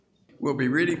We'll be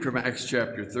reading from Acts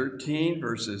chapter 13,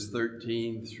 verses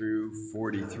 13 through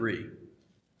 43.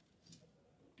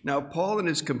 Now Paul and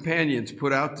his companions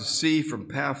put out to sea from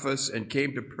Paphos and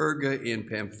came to Perga in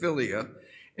Pamphylia,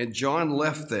 and John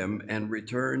left them and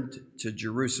returned to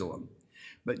Jerusalem.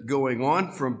 But going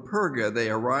on from Perga,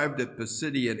 they arrived at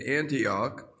Pisidian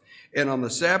Antioch, and on the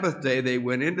Sabbath day they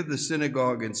went into the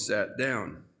synagogue and sat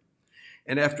down.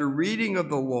 And after reading of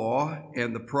the law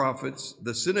and the prophets,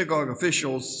 the synagogue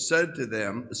officials sent to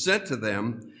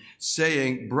them,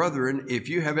 saying, "Brethren, if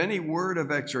you have any word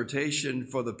of exhortation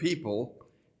for the people,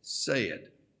 say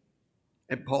it."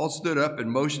 And Paul stood up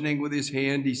and motioning with his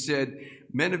hand, he said,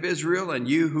 "Men of Israel, and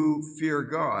you who fear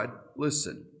God,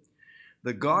 listen.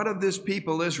 The God of this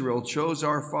people Israel chose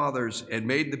our fathers and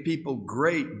made the people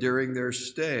great during their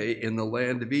stay in the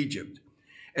land of Egypt.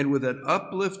 And with an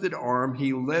uplifted arm,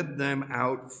 he led them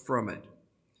out from it.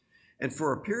 And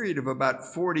for a period of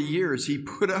about 40 years, he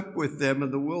put up with them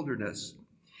in the wilderness.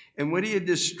 And when he had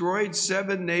destroyed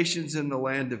 7 nations in the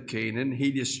land of Canaan,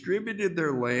 he distributed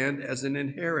their land as an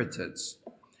inheritance,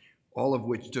 all of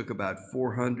which took about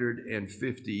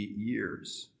 450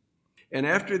 years. And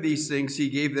after these things, he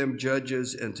gave them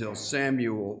judges until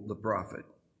Samuel the prophet.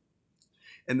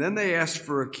 And then they asked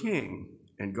for a king.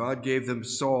 And God gave them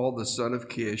Saul, the son of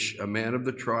Kish, a man of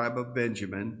the tribe of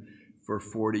Benjamin, for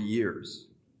 40 years.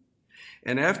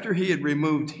 And after he had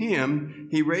removed him,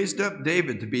 he raised up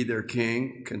David to be their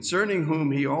king, concerning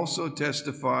whom he also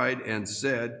testified and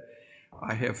said,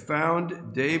 "I have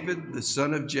found David, the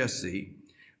son of Jesse,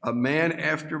 a man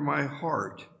after my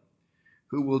heart,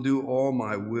 who will do all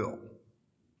my will."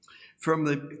 From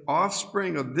the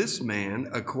offspring of this man,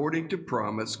 according to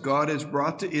promise, God has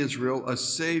brought to Israel a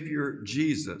Savior,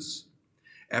 Jesus,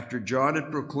 after John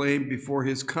had proclaimed before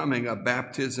his coming a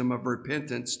baptism of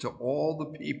repentance to all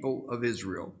the people of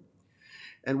Israel.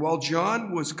 And while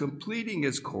John was completing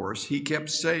his course, he kept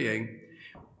saying,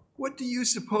 "What do you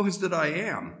suppose that I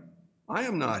am? I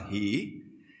am not he.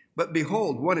 But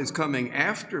behold, one is coming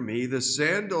after me, the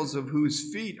sandals of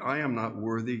whose feet I am not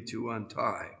worthy to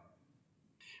untie."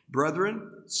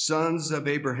 Brethren, sons of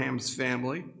Abraham's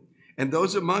family, and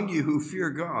those among you who fear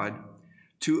God,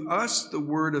 to us the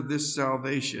word of this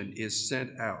salvation is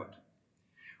sent out.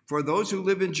 For those who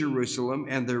live in Jerusalem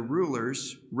and their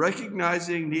rulers,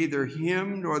 recognizing neither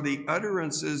him nor the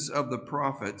utterances of the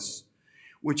prophets,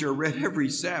 which are read every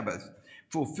Sabbath,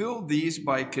 fulfilled these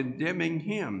by condemning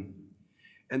him.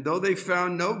 And though they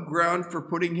found no ground for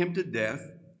putting him to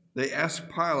death, they asked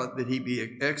Pilate that he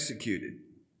be executed.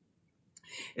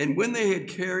 And when they had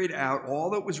carried out all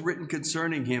that was written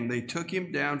concerning him, they took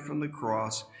him down from the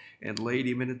cross and laid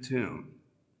him in a tomb.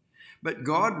 But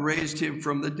God raised him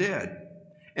from the dead,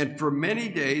 and for many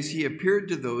days he appeared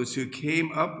to those who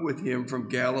came up with him from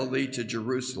Galilee to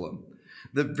Jerusalem,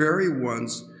 the very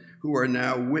ones who are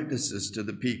now witnesses to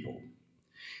the people.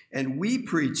 And we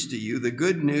preach to you the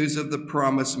good news of the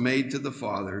promise made to the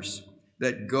fathers,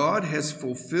 that God has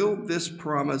fulfilled this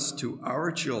promise to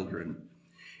our children,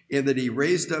 in that he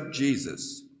raised up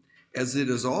Jesus, as it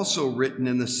is also written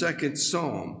in the 2nd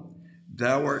Psalm,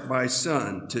 "Thou art my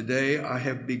son, today I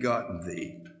have begotten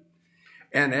thee."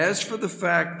 And as for the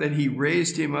fact that he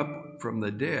raised him up from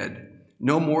the dead,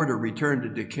 no more to return to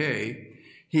decay,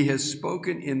 he has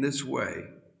spoken in this way,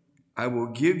 "I will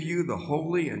give you the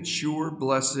holy and sure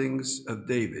blessings of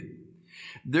David."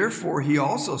 Therefore he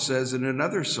also says in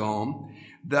another psalm,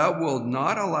 "Thou wilt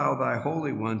not allow thy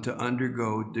Holy One to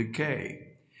undergo decay."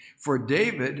 For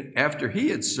David, after he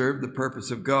had served the purpose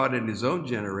of God in his own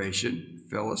generation,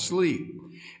 fell asleep,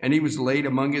 and he was laid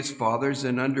among his fathers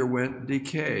and underwent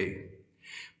decay.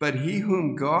 But he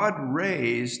whom God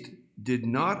raised did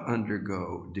not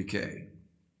undergo decay.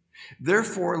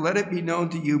 Therefore, let it be known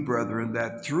to you, brethren,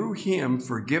 that through him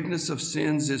forgiveness of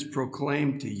sins is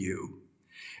proclaimed to you.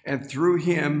 And through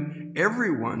him,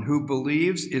 everyone who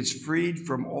believes is freed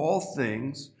from all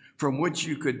things from which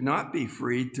you could not be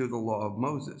freed through the law of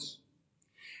Moses.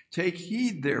 Take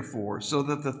heed, therefore, so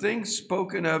that the things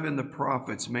spoken of in the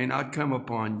prophets may not come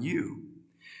upon you.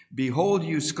 Behold,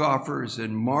 you scoffers,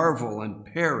 and marvel and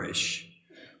perish,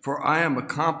 for I am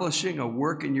accomplishing a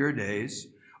work in your days,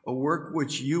 a work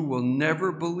which you will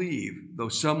never believe, though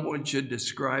someone should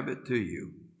describe it to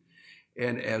you.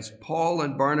 And as Paul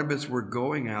and Barnabas were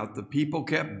going out, the people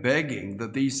kept begging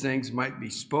that these things might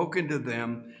be spoken to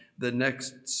them the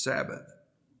next Sabbath.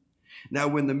 Now,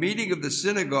 when the meeting of the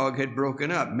synagogue had broken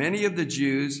up, many of the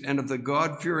Jews and of the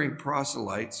God-fearing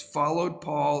proselytes followed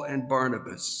Paul and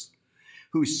Barnabas,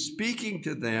 who, speaking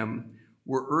to them,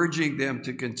 were urging them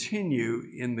to continue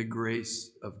in the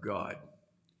grace of God.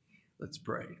 Let's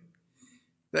pray.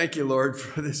 Thank you, Lord,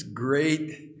 for this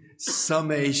great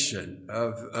summation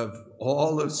of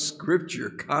all of Scripture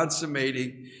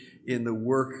consummating in the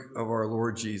work of our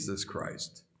Lord Jesus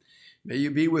Christ. May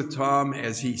you be with Tom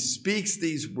as he speaks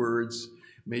these words.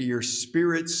 May your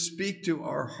Spirit speak to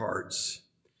our hearts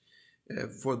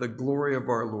for the glory of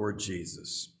our Lord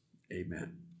Jesus.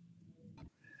 Amen.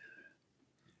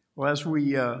 Well, as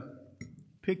we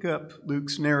pick up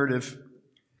Luke's narrative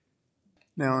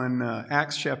now in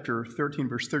Acts chapter 13,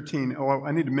 verse 13,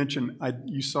 I need to mention,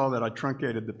 you saw that I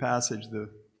truncated the passage. The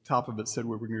top of it said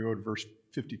we were going to go to verse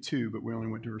 52, but we only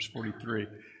went to verse 43.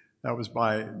 That was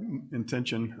by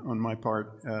intention on my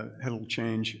part. Had a little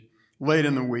change late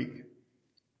in the week.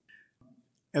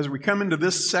 As we come into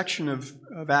this section of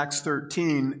Acts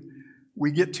 13,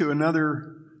 we get to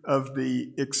another of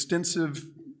the extensive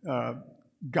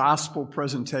gospel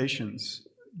presentations,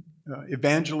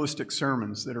 evangelistic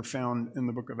sermons that are found in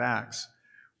the book of Acts.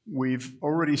 We've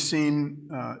already seen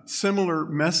similar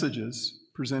messages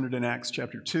presented in Acts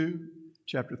chapter 2,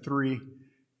 chapter 3,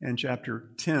 and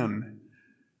chapter 10.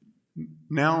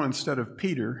 Now, instead of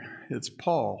Peter, it's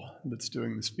Paul that's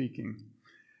doing the speaking.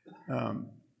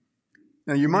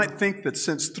 Now, you might think that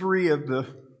since 3 of the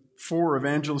 4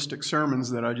 evangelistic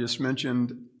sermons that I just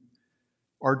mentioned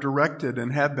are directed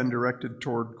and have been directed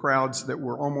toward crowds that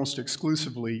were almost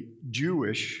exclusively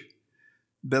Jewish,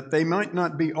 that they might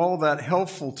not be all that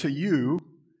helpful to you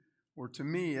or to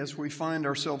me as we find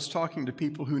ourselves talking to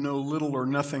people who know little or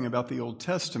nothing about the Old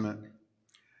Testament.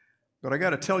 But I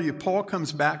got to tell you, Paul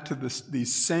comes back to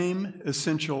these same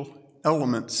essential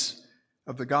elements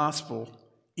of the gospel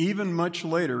even much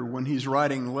later when he's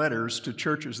writing letters to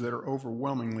churches that are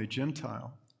overwhelmingly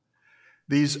Gentile.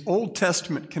 These Old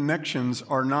Testament connections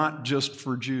are not just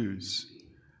for Jews.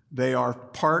 They are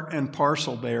part and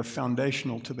parcel. They are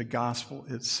foundational to the gospel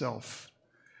itself.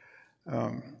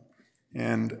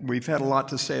 And we've had a lot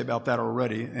to say about that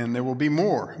already, and there will be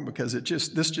more because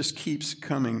this just keeps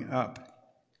coming up.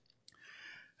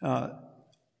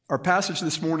 Our passage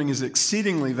this morning is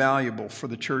exceedingly valuable for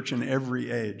the church in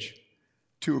every age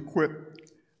to equip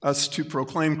us to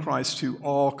proclaim Christ to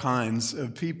all kinds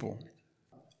of people.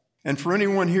 And for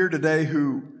anyone here today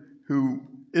who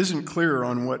isn't clear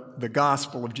on what the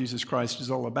gospel of Jesus Christ is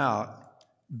all about,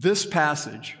 this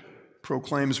passage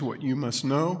proclaims what you must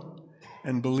know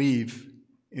and believe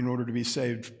in order to be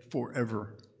saved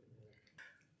forever.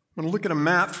 I'm going to look at a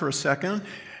map for a second.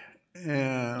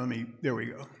 There we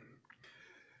go.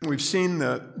 We've seen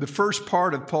the first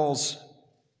part of Paul's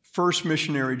first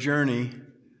missionary journey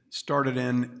started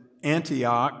in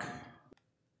Antioch.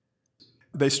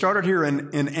 They started here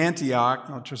in Antioch.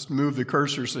 I'll just move the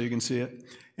cursor so you can see it.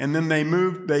 And then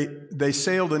they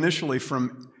sailed initially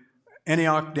from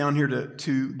Antioch down here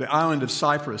to the island of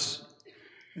Cyprus.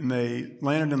 And they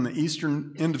landed on the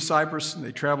eastern end of Cyprus, and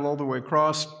they traveled all the way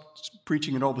across,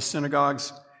 preaching at all the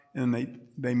synagogues, and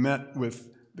they met with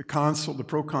the consul, the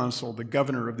proconsul, the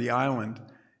governor of the island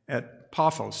at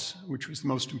Paphos, which was the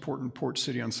most important port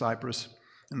city on Cyprus.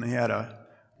 And they had a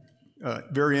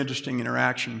very interesting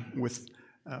interaction with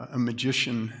a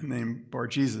magician named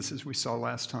Bar-Jesus, as we saw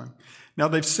last time. Now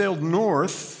they've sailed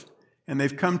north, and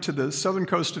they've come to the southern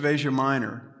coast of Asia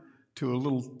Minor, to a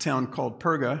little town called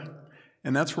Perga,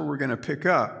 and that's where we're going to pick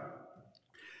up.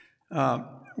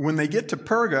 When they get to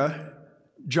Perga,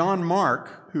 John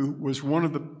Mark, who was one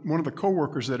of the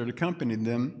co-workers that had accompanied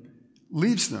them,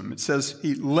 leaves them. It says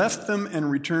he left them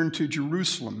and returned to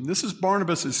Jerusalem. This is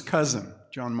Barnabas' cousin,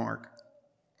 John Mark.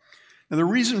 Now, the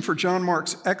reason for John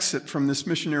Mark's exit from this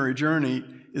missionary journey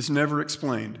is never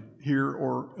explained here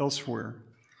or elsewhere.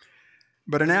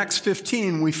 But in Acts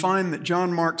 15, we find that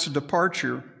John Mark's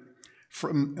departure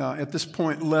at this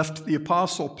point left the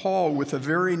Apostle Paul with a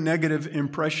very negative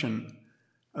impression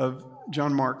of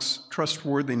John Mark's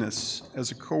trustworthiness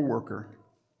as a co-worker.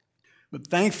 But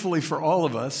thankfully for all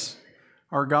of us,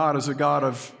 our God is a God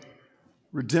of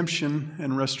redemption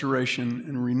and restoration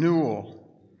and renewal.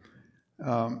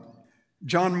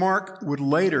 John Mark would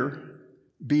later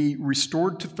be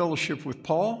restored to fellowship with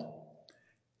Paul,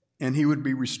 and he would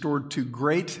be restored to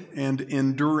great and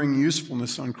enduring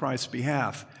usefulness on Christ's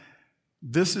behalf.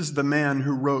 This is the man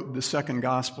who wrote the second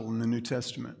gospel in the New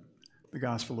Testament, the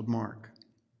Gospel of Mark.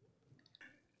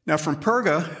 Now from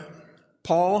Perga,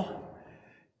 Paul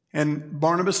and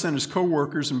Barnabas and his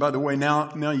co-workers, and by the way,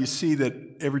 now you see that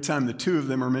every time the two of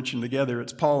them are mentioned together,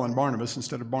 it's Paul and Barnabas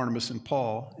instead of Barnabas and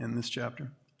Paul in this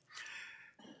chapter.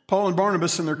 Paul and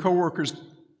Barnabas and their co-workers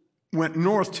went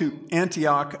north to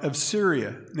Antioch of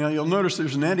Syria. Now you'll notice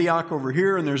there's an Antioch over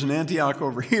here and there's an Antioch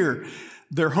over here.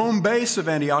 Their home base of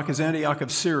Antioch is Antioch of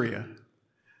Syria.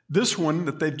 This one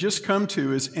that they've just come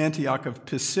to is Antioch of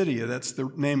Pisidia. That's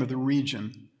the name of the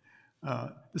region.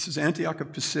 This is Antioch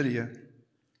of Pisidia.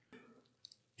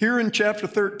 Here in chapter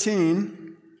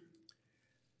 13,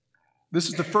 this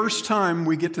is the first time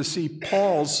we get to see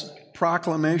Paul's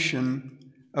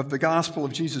proclamation of the gospel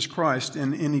of Jesus Christ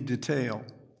in any detail.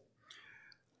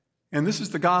 And this is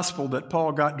the gospel that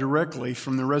Paul got directly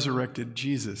from the resurrected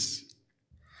Jesus.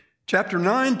 Chapter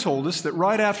 9 told us that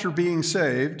right after being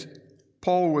saved,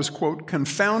 Paul was, quote,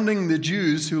 confounding the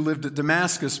Jews who lived at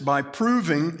Damascus by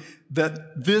proving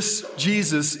that this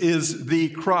Jesus is the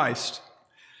Christ.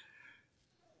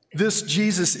 This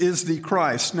Jesus is the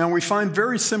Christ. Now, we find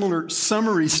very similar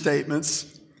summary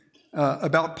statements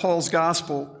about Paul's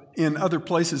gospel in other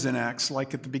places in Acts,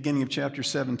 like at the beginning of chapter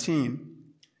 17.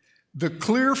 The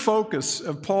clear focus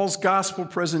of Paul's gospel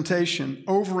presentation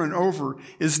over and over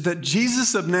is that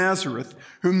Jesus of Nazareth,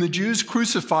 whom the Jews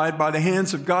crucified by the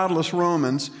hands of godless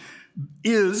Romans,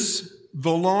 is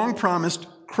the long-promised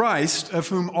Christ of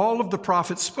whom all of the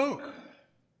prophets spoke.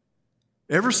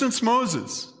 Ever since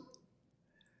Moses,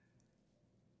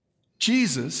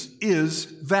 Jesus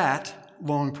is that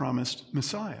long-promised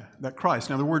Messiah, that Christ.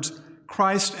 Now, the words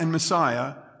Christ and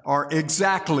Messiah are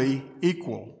exactly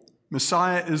equal.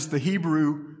 Messiah is the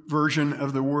Hebrew version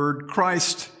of the word.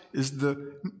 Christ is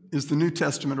the New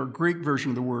Testament or Greek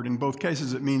version of the word. In both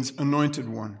cases, it means anointed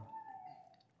one.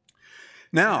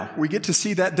 Now, we get to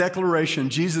see that declaration,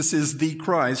 Jesus is the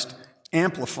Christ,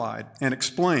 amplified and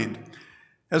explained.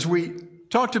 As we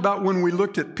talked about when we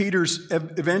looked at Peter's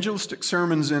evangelistic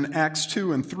sermons in Acts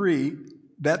 2 and 3,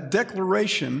 that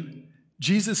declaration,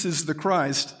 Jesus is the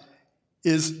Christ,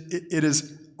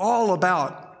 is all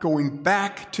about going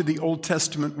back to the Old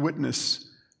Testament witness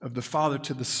of the Father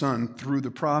to the Son through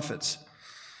the prophets.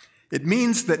 It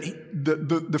means that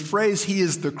the phrase, he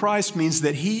is the Christ, means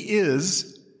that he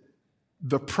is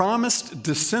the promised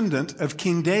descendant of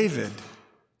King David.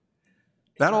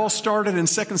 That all started in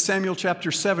 2 Samuel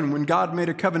chapter 7 when God made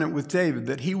a covenant with David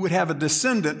that he would have a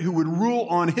descendant who would rule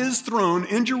on his throne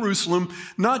in Jerusalem,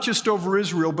 not just over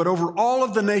Israel, but over all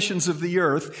of the nations of the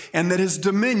earth, and that his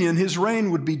dominion, his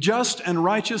reign would be just and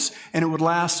righteous, and it would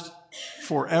last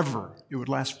forever. It would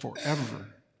last forever.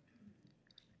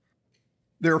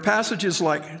 There are passages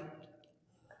like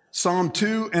Psalm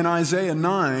 2 and Isaiah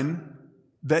 9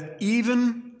 that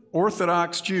even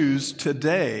Orthodox Jews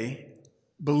today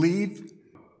believe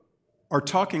are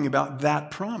talking about that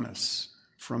promise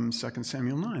from 2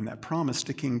 Samuel 9, that promise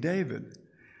to King David.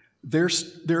 There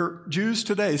are Jews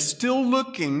today still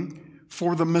looking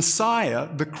for the Messiah,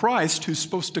 the Christ, who's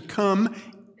supposed to come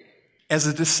as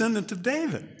a descendant of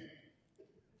David.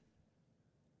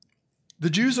 The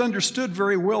Jews understood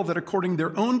very well that according to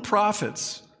their own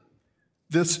prophets,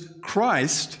 this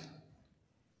Christ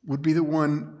would be the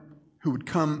one who would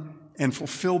come and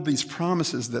fulfilled these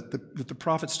promises that the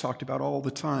prophets talked about all the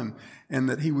time, and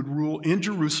that he would rule in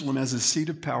Jerusalem as his seat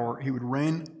of power. He would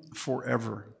reign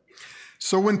forever.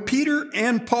 So when Peter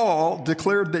and Paul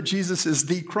declared that Jesus is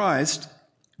the Christ,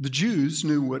 the Jews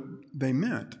knew what they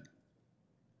meant.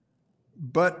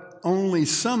 But only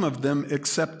some of them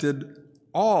accepted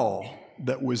all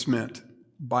that was meant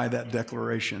by that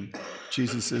declaration.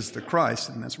 Jesus is the Christ,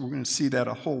 and we're going to see that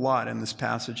a whole lot in this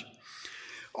passage.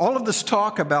 All of this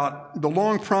talk about the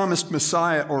long-promised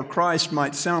Messiah or Christ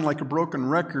might sound like a broken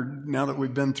record now that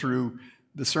we've been through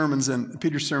the sermons and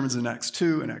Peter's sermons in Acts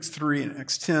 2 and Acts 3 and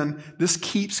Acts 10. This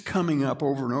keeps coming up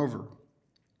over and over.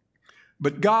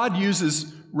 But God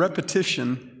uses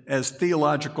repetition as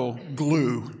theological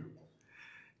glue.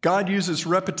 God uses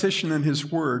repetition in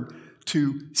his word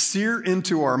to sear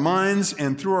into our minds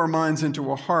and through our minds into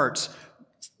our hearts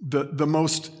the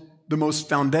most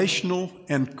foundational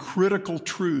and critical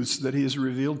truths that he has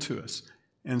revealed to us.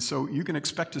 And so you can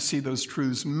expect to see those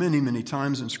truths many, many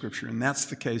times in Scripture, and that's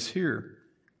the case here.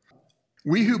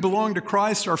 We who belong to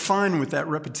Christ are fine with that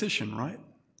repetition, right?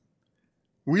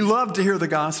 We love to hear the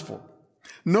gospel.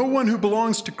 No one who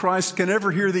belongs to Christ can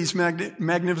ever hear these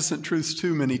magnificent truths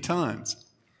too many times.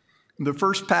 The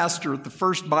first pastor at the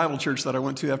first Bible church that I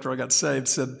went to after I got saved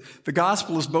said, the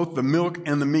gospel is both the milk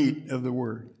and the meat of the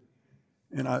word.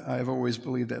 And I've always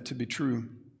believed that to be true.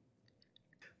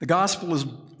 The gospel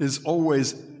is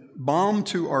always balm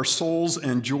to our souls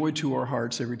and joy to our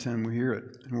hearts every time we hear it.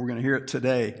 And we're going to hear it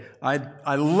today.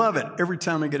 I love it every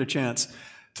time I get a chance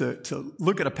to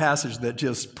look at a passage that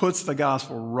just puts the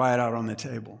gospel right out on the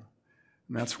table.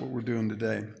 And that's what we're doing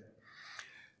today.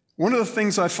 One of the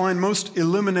things I find most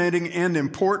illuminating and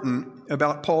important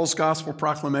about Paul's gospel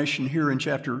proclamation here in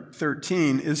chapter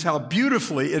 13 is how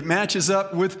beautifully it matches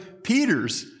up with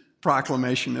Peter's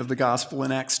proclamation of the gospel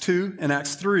in Acts 2 and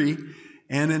Acts 3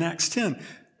 and in Acts 10.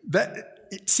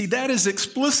 That is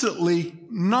explicitly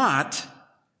not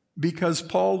because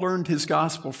Paul learned his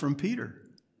gospel from Peter.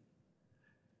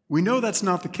 We know that's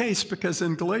not the case because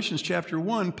in Galatians chapter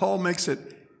 1, Paul makes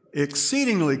it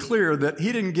exceedingly clear that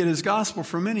he didn't get his gospel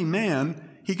from any man.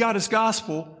 He got his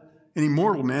gospel, any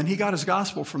mortal man, he got his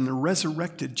gospel from the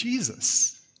resurrected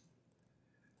Jesus.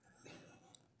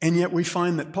 And yet we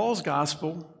find that Paul's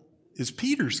gospel is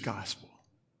Peter's gospel.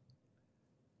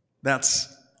 That's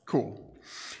cool.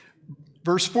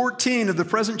 Verse 14 of the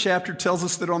present chapter tells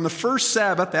us that on the first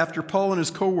Sabbath, after Paul and his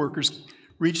co-workers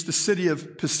reached the city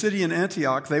of Pisidian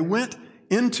Antioch, they went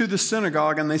into the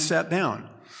synagogue and they sat down.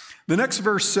 The next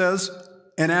verse says,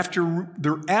 and after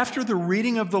the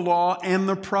reading of the law and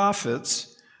the prophets,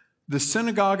 the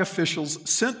synagogue officials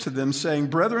sent to them, saying,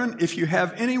 "Brethren, if you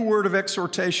have any word of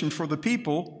exhortation for the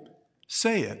people,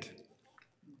 say it."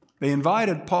 They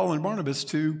invited Paul and Barnabas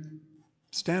to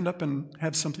stand up and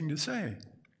have something to say.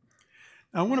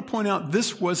 Now, I want to point out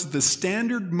this was the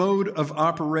standard mode of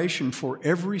operation for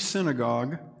every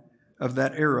synagogue of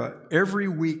that era, every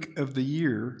week of the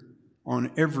year,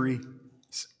 on every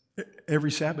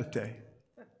Sabbath day.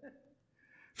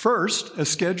 First, a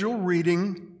scheduled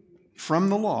reading from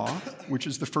the law, which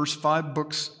is the first 5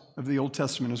 books of the Old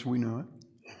Testament as we know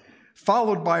it,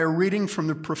 followed by a reading from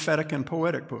the prophetic and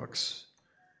poetic books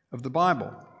of the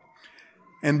Bible.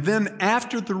 And then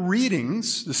after the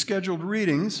readings, the scheduled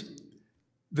readings,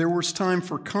 there was time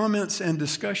for comments and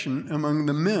discussion among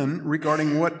the men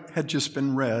regarding what had just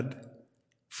been read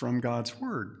from God's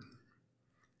Word.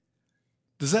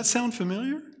 Does that sound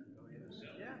familiar?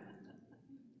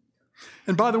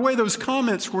 And by the way, those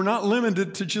comments were not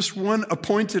limited to just one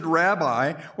appointed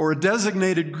rabbi or a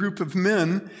designated group of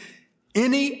men.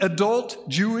 Any adult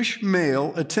Jewish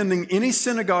male attending any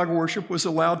synagogue worship was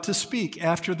allowed to speak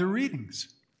after the readings.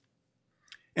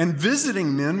 And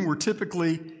visiting men were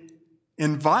typically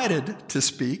invited to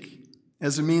speak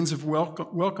as a means of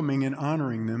welcoming and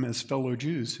honoring them as fellow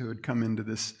Jews who had come into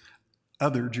this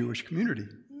other Jewish community.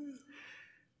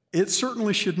 It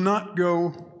certainly should not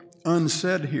go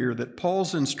unsaid here that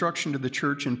Paul's instruction to the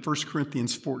church in 1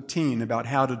 Corinthians 14 about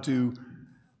how to do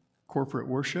corporate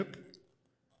worship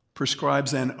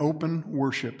prescribes an open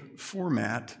worship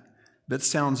format that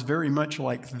sounds very much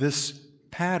like this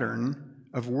pattern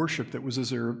of worship that was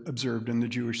observed in the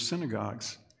Jewish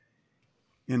synagogues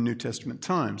in New Testament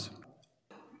times.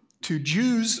 To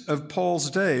Jews of Paul's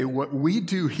day, what we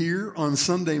do here on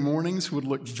Sunday mornings would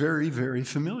look very, very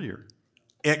familiar,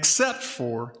 except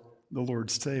for the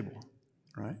Lord's table,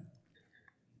 right?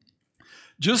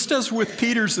 Just as with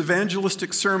Peter's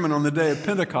evangelistic sermon on the day of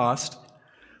Pentecost,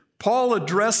 Paul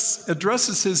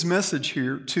addresses his message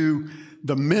here to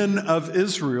the men of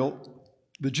Israel,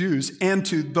 the Jews, and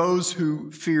to those who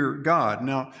fear God.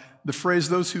 Now, the phrase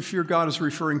 "those who fear God" is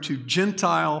referring to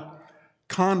Gentile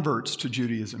converts to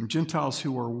Judaism, Gentiles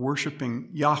who are worshiping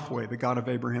Yahweh, the God of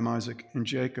Abraham, Isaac, and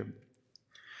Jacob.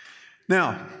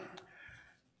 Now,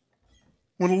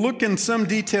 I want to look in some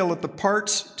detail at the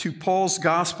parts to Paul's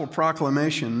gospel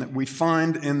proclamation that we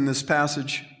find in this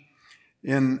passage.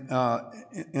 And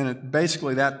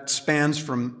basically that spans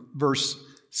from verse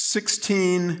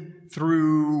 16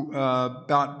 through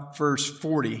about verse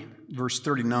 40, verse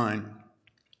 39.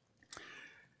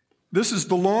 This is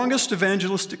the longest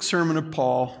evangelistic sermon of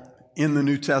Paul in the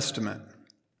New Testament.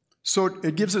 So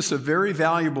it gives us a very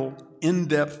valuable,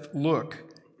 in-depth look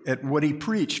at what he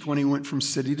preached when he went from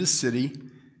city to city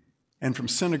and from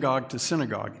synagogue to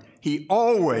synagogue. He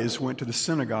always went to the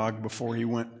synagogue before he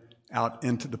went out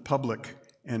into the public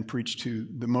and preached to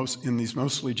in these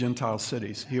mostly Gentile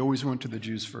cities. He always went to the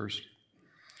Jews first.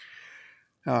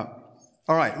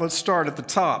 All right, let's start at the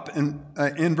top.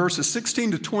 In verses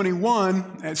 16 to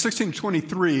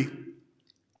 23,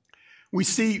 we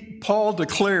see Paul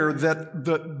declare that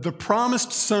the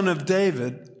promised son of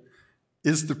David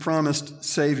is the promised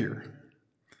Savior.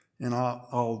 And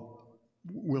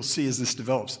we'll see as this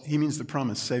develops. He means the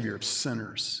promised Savior of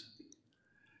sinners.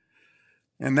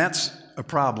 And that's a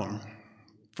problem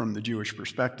from the Jewish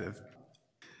perspective.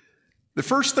 The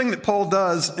first thing that Paul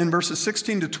does in verses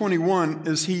 16 to 21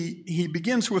 is he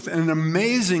begins with an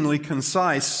amazingly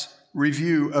concise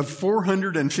review of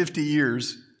 450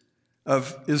 years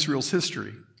of Israel's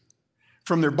history.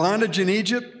 From their bondage in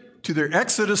Egypt, to their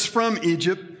exodus from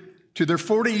Egypt, to their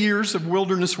 40 years of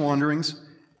wilderness wanderings,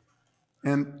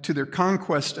 and to their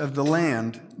conquest of the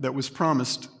land that was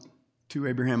promised to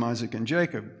Abraham, Isaac, and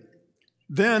Jacob.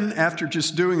 Then, after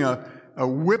just doing a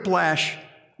whiplash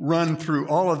run through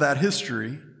all of that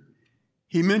history,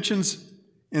 he mentions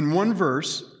in one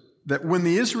verse that when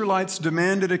the Israelites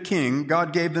demanded a king,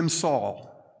 God gave them Saul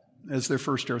as their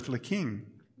first earthly king.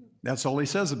 That's all he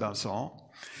says about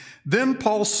Saul. Then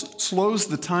Paul slows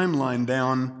the timeline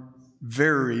down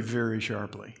very, very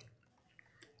sharply.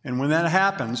 And when that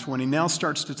happens, when he now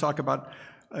starts to talk about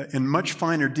in much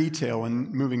finer detail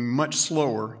and moving much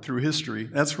slower through history,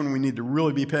 that's when we need to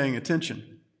really be paying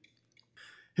attention.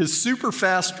 His super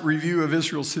fast review of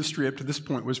Israel's history up to this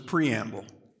point was preamble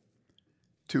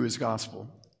to his gospel,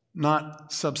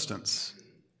 not substance.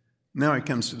 Now he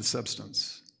comes to the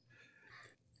substance.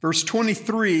 Verse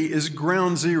 23 is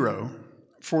ground zero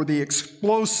for the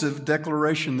explosive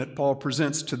declaration that Paul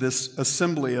presents to this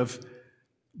assembly of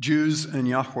Jews and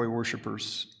Yahweh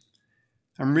worshipers.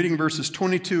 I'm reading verses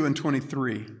 22 and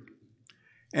 23.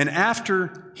 And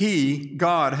after he,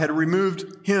 God, had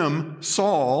removed him,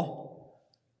 Saul,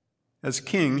 as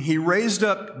king, he raised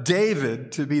up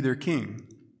David to be their king,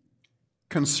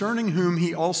 concerning whom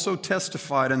he also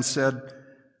testified and said,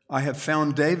 I have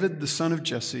found David, the son of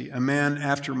Jesse, a man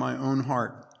after my own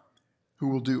heart, who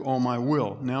will do all my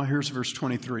will. Now here's verse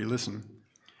 23. Listen.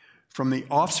 From the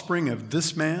offspring of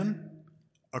this man,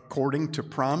 according to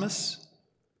promise,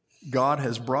 God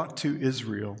has brought to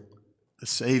Israel a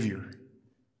Savior,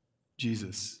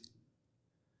 Jesus.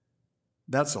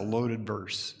 That's a loaded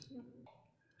verse.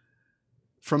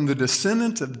 From the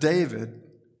descendant of David,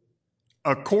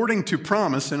 according to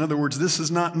promise, in other words, this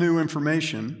is not new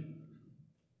information,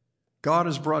 God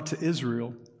has brought to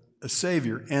Israel a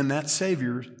Savior, and that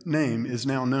Savior's name is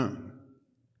now known.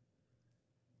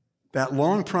 That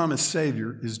long-promised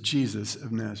Savior is Jesus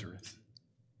of Nazareth.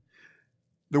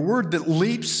 The word that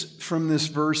leaps from this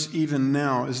verse even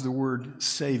now is the word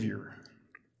Savior.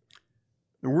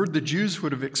 The word the Jews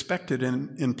would have expected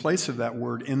in place of that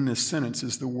word in this sentence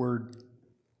is the word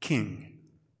King.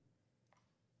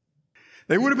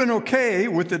 They would have been okay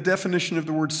with the definition of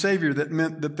the word Savior that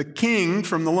meant that the king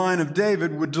from the line of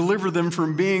David would deliver them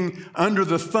from being under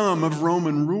the thumb of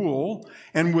Roman rule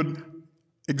and would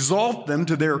exalt them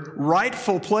to their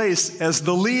rightful place as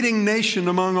the leading nation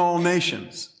among all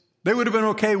nations. They would have been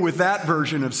okay with that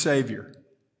version of Savior.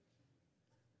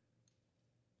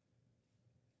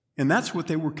 And that's what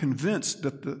they were convinced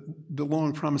that the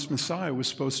long-promised Messiah was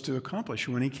supposed to accomplish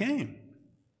when he came,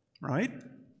 right?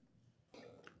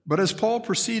 But as Paul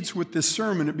proceeds with this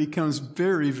sermon, it becomes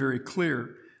very, very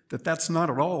clear that that's not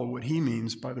at all what he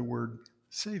means by the word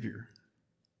Savior.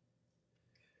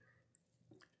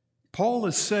 Paul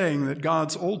is saying that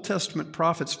God's Old Testament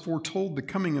prophets foretold the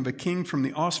coming of a king from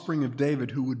the offspring of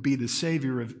David who would be the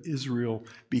Savior of Israel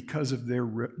because of their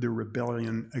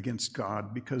rebellion against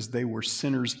God, because they were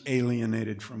sinners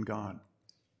alienated from God.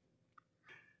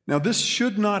 Now, this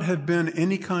should not have been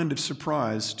any kind of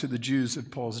surprise to the Jews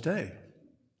of Paul's day.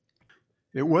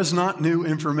 It was not new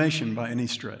information by any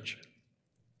stretch.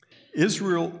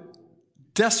 Israel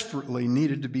desperately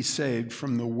needed to be saved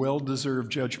from the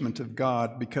well-deserved judgment of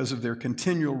God because of their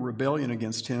continual rebellion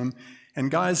against him.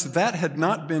 And guys, that had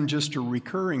not been just a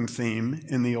recurring theme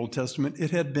in the Old Testament.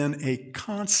 It had been a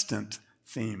constant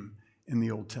theme in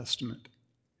the Old Testament.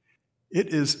 It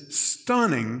is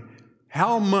stunning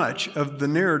how much of the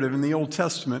narrative in the Old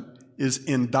Testament is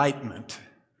indictment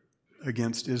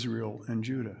against Israel and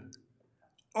Judah.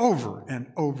 Over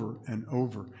and over and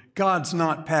over. God's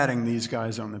not patting these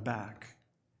guys on the back.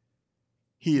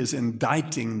 He is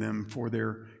indicting them for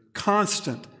their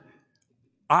constant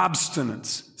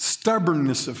obstinance,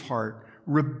 stubbornness of heart,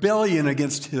 rebellion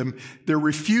against him, their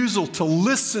refusal to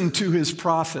listen to his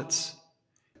prophets.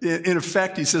 In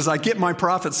effect, he says, I get my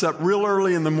prophets up real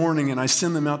early in the morning and I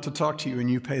send them out to talk to you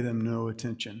and you pay them no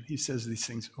attention. He says these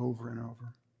things over and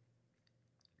over.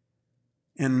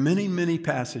 And many, many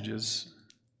passages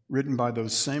written by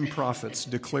those same prophets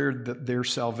declared that their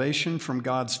salvation from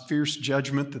God's fierce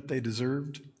judgment that they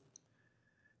deserved,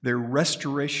 their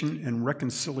restoration and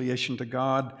reconciliation to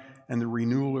God, and the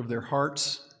renewal of their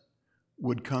hearts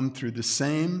would come through the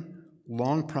same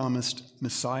long-promised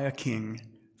Messiah King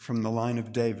from the line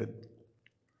of David,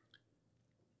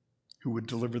 who would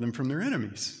deliver them from their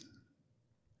enemies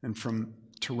and from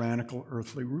tyrannical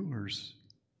earthly rulers.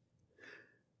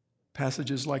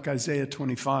 Passages like Isaiah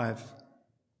 25,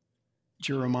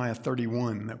 Jeremiah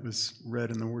 31, that was read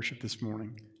in the worship this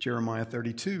morning, Jeremiah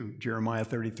 32, Jeremiah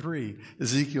 33,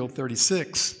 Ezekiel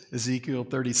 36, Ezekiel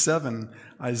 37,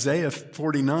 Isaiah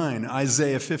 49,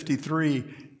 Isaiah 53.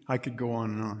 I could go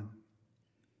on and on.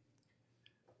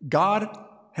 God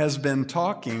has been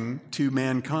talking to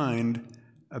mankind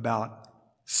about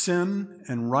sin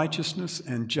and righteousness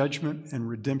and judgment and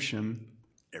redemption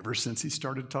ever since he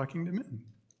started talking to men.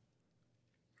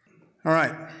 All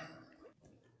right.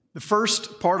 The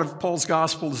first part of Paul's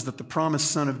gospel is that the promised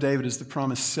son of David is the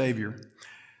promised Savior.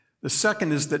 The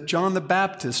second is that John the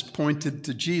Baptist pointed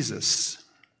to Jesus.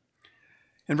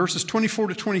 In verses 24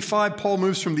 to 25, Paul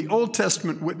moves from the Old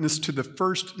Testament witness to the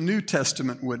first New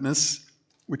Testament witness,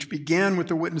 which began with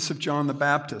the witness of John the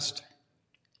Baptist.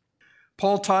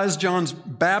 Paul ties John's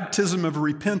baptism of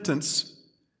repentance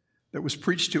that was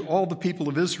preached to all the people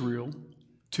of Israel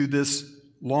to this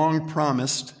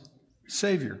long-promised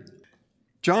Savior.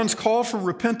 John's call for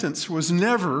repentance was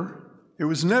never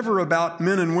about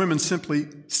men and women simply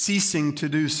ceasing to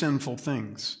do sinful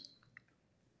things.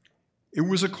 It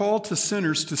was a call to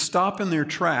sinners to stop in their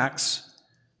tracks,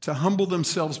 to humble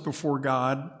themselves before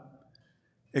God,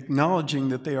 acknowledging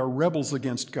that they are rebels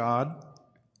against God,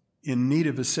 in need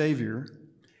of a Savior,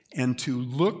 and to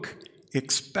look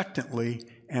expectantly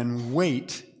and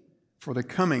wait for the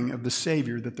coming of the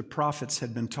Savior that the prophets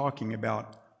had been talking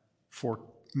about for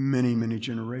many, many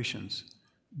generations.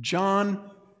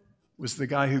 John was the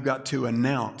guy who got to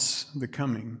announce the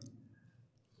coming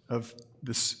of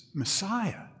this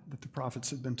Messiah that the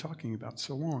prophets had been talking about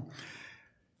so long.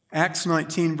 Acts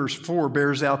 19, verse 4,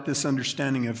 bears out this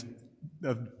understanding of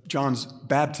John's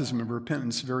baptism of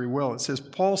repentance very well. It says,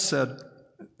 Paul said,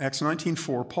 Acts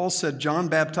 19:4, Paul said, John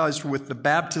baptized with the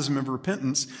baptism of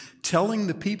repentance, telling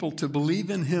the people to believe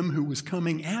in him who was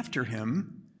coming after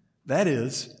him, that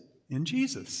is, in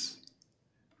Jesus.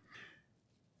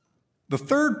 The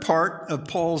third part of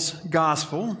Paul's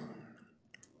gospel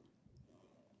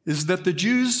is that the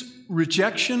Jews'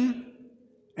 rejection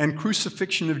and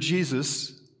crucifixion of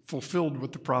Jesus fulfilled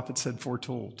what the prophets had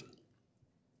foretold.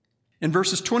 In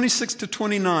verses 26 to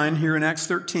 29 here in Acts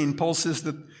 13, Paul says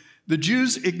that the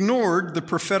Jews ignored the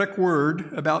prophetic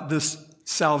word about this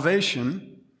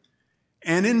salvation,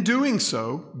 and in doing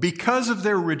so, because of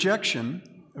their rejection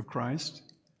of Christ,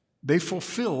 they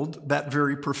fulfilled that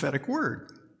very prophetic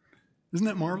word. Isn't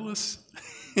that marvelous?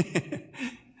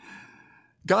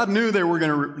 God knew they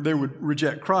would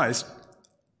reject Christ,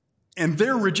 and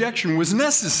their rejection was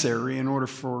necessary in order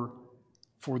for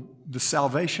the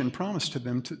salvation promised to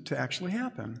them to actually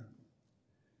happen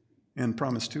and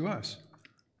promised to us.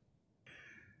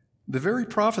 The very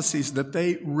prophecies that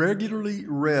they regularly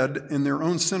read in their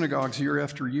own synagogues year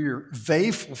after year,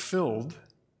 they fulfilled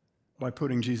by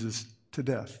putting Jesus to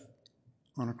death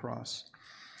on a cross.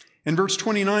 In verse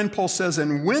 29, Paul says,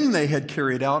 and when they had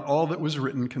carried out all that was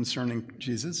written concerning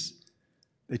Jesus,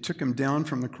 they took him down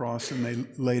from the cross and they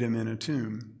laid him in a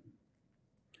tomb.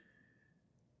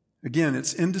 Again,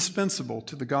 it's indispensable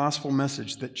to the gospel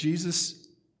message that Jesus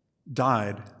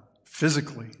died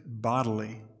physically,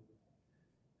 bodily,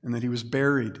 and that he was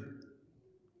buried.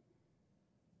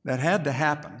 That had to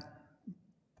happen,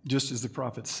 just as the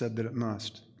prophets said that it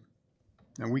must.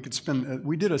 Now,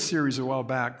 we did a series a while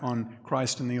back on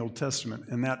Christ in the Old Testament,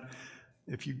 and that,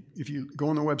 if you go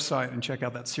on the website and check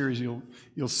out that series,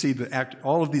 you'll see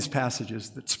all of these passages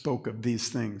that spoke of these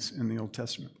things in the Old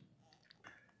Testament.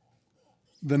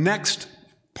 The next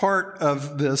part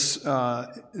of this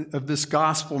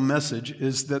gospel message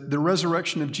is that the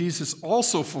resurrection of Jesus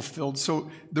also fulfilled.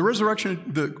 So the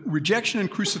rejection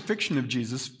and crucifixion of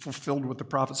Jesus fulfilled what the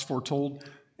prophets foretold,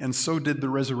 and so did the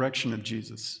resurrection of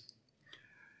Jesus.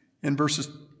 In verses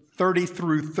 30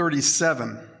 through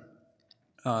 37,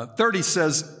 30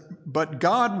 says, but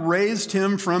God raised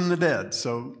him from the dead.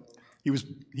 So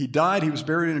he died, he was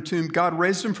buried in a tomb. God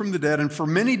raised him from the dead, and for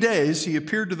many days he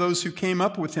appeared to those who came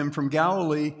up with him from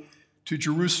Galilee to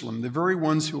Jerusalem, the very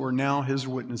ones who are now his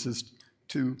witnesses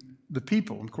to the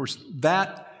people. And of course,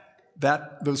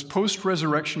 those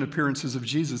post-resurrection appearances of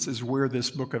Jesus is where this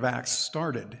book of Acts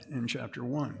started in chapter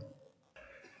 1.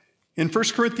 In 1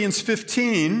 Corinthians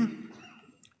 15,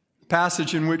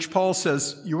 passage in which Paul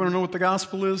says, you want to know what the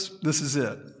gospel is? This is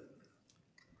it.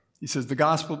 He says, the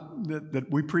gospel that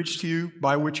we preach to you,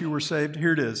 by which you were saved,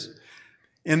 here it is.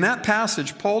 In that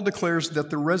passage, Paul declares that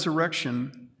the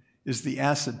resurrection is the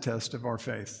acid test of our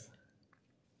faith.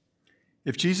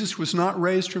 If Jesus was not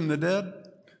raised from the dead,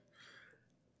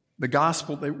 the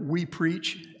gospel that we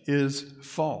preach is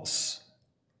false,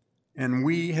 and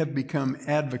we have become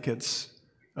advocates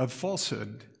of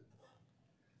falsehood,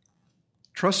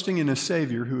 trusting in a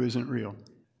Savior who isn't real.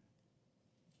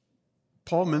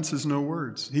 Paul minces no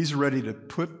words. He's ready to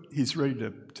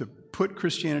put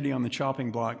Christianity on the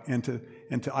chopping block and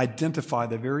to identify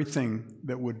the very thing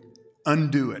that would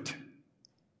undo it.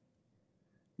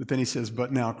 But then he says,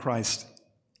 but now Christ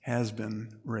has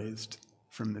been raised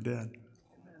from the dead.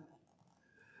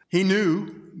 He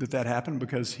knew that happened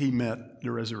because he met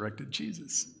the resurrected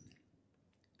Jesus.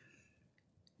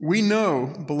 We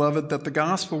know, beloved, that the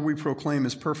gospel we proclaim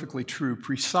is perfectly true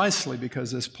precisely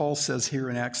because, as Paul says here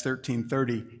in Acts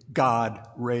 13:30, God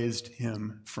raised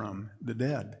him from the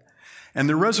dead. And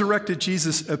the resurrected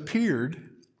Jesus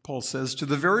appeared Paul says, to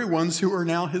the very ones who are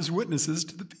now his witnesses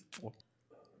to the people.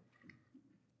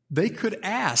 They could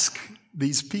ask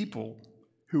these people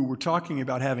who were talking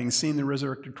about having seen the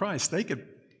resurrected Christ. They could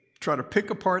try to pick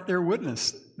apart their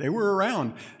witness. They were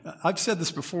around. I've said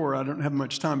this before. I don't have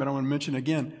much time, but I want to mention it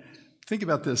again. Think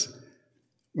about this.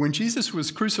 When Jesus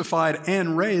was crucified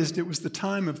and raised, it was the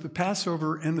time of the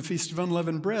Passover and the Feast of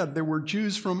Unleavened Bread. There were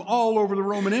Jews from all over the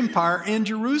Roman Empire and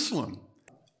Jerusalem.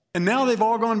 And now they've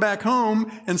all gone back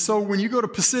home. And so when you go to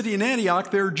Pisidian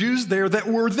Antioch, there are Jews there that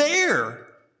were there.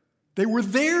 They were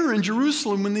there in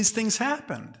Jerusalem when these things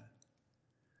happened.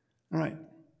 All right.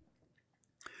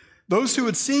 Those who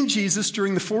had seen Jesus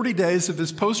during the 40 days of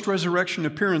his post-resurrection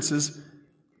appearances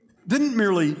didn't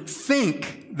merely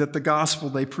think that the gospel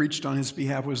they preached on his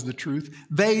behalf was the truth.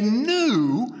 They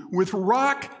knew with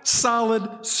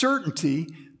rock-solid certainty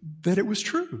that it was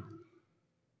true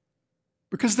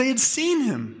because they had seen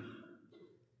him.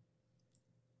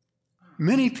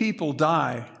 Many people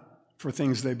die for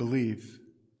things they believe.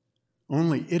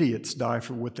 Only idiots die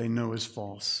for what they know is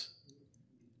false.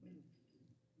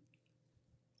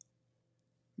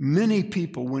 Many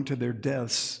people went to their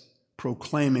deaths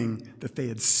proclaiming that they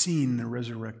had seen the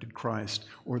resurrected Christ,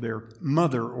 or their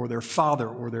mother or their father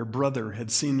or their brother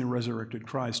had seen the resurrected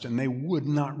Christ, and they would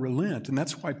not relent. And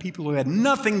that's why people who had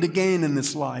nothing to gain in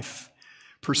this life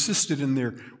persisted in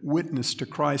their witness to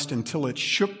Christ until it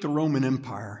shook the Roman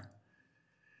Empire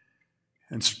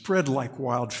and spread like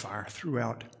wildfire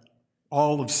throughout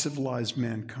all of civilized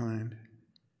mankind.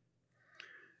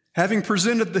 Having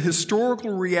presented the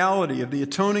historical reality of the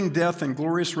atoning death and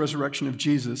glorious resurrection of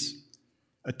Jesus,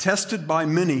 attested by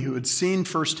many who had seen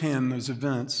firsthand those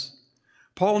events,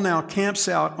 Paul now camps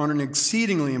out on an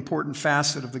exceedingly important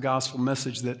facet of the gospel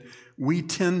message that we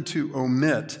tend to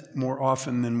omit more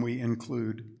often than we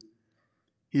include.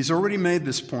 He's already made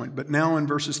this point, but now in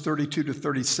verses 32 to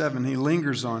 37, he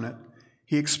lingers on it.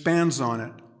 He expands on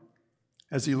it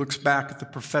as he looks back at the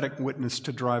prophetic witness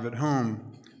to drive it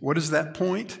home. What is that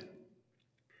point?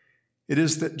 It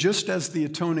is that just as the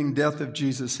atoning death of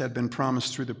Jesus had been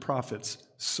promised through the prophets,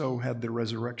 so had the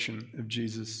resurrection of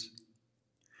Jesus.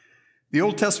 The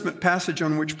Old Testament passage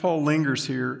on which Paul lingers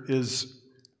here is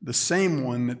the same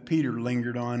one that Peter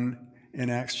lingered on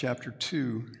in Acts chapter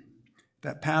 2.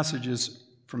 That passage is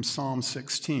from Psalm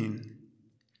 16.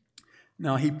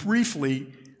 Now, he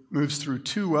briefly moves through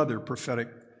two other prophetic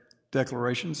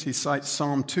declarations. He cites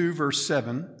Psalm 2, verse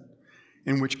 7,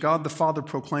 in which God the Father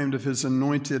proclaimed of his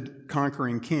anointed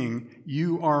conquering king,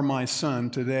 "You are my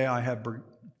son, today I have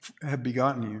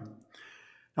begotten you."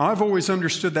 Now, I've always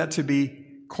understood that to be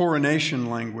coronation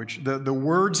language, the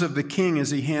words of the king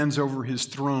as he hands over his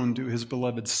throne to his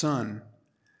beloved son.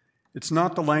 It's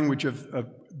not the language of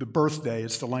the birthday,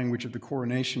 it's the language of the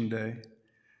coronation day.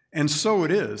 And so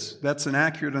it is. That's an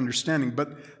accurate understanding.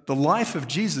 But the life of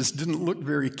Jesus didn't look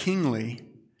very kingly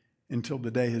until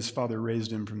the day his Father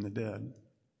raised him from the dead.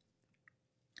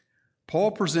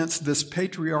 Paul presents this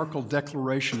patriarchal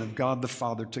declaration of God the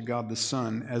Father to God the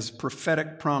Son as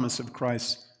prophetic promise of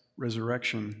Christ's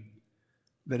resurrection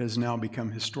that has now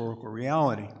become historical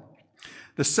reality.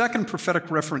 The second prophetic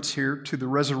reference here to the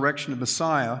resurrection of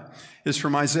Messiah is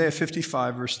from Isaiah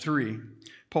 55, verse 3.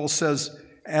 Paul says,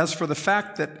 "As for the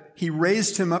fact that he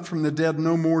raised him up from the dead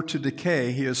no more to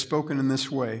decay, he has spoken in this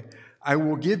way, I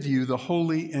will give you the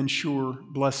holy and sure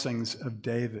blessings of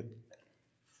David."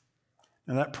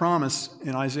 Now that promise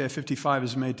in Isaiah 55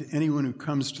 is made to anyone who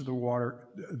comes to the water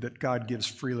that God gives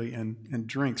freely and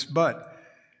drinks. But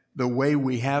the way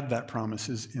we have that promise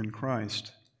is in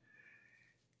Christ.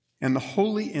 And the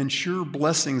holy and sure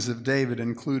blessings of David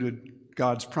included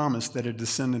God's promise that a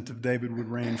descendant of David would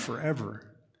reign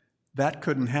forever. That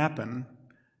couldn't happen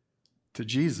to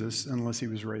Jesus unless he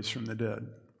was raised from the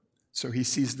dead. So he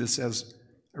sees this as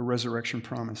a resurrection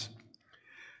promise.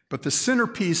 But the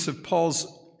centerpiece of Paul's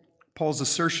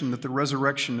assertion that the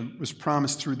resurrection was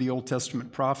promised through the Old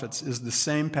Testament prophets is the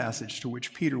same passage to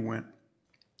which Peter went.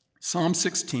 Psalm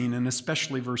 16, and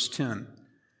especially verse 10,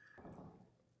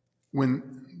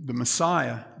 when the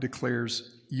Messiah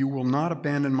declares, "You will not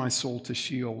abandon my soul to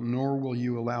Sheol, nor will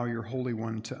you allow your Holy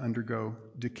One to undergo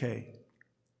decay."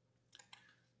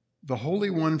 The Holy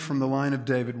One from the line of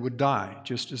David would die,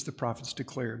 just as the prophets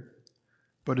declared,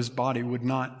 but his body would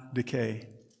not decay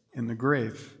in the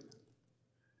grave.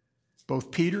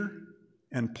 Both Peter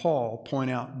and Paul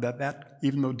point out that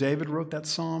even though David wrote that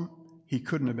psalm, he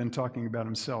couldn't have been talking about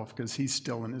himself because he's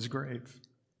still in his grave.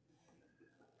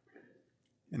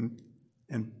 And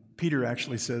Peter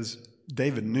actually says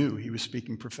David knew he was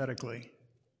speaking prophetically.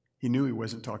 He knew he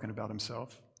wasn't talking about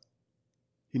himself.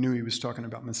 He knew he was talking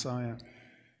about Messiah.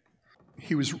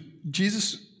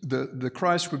 Jesus the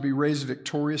Christ would be raised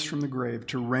victorious from the grave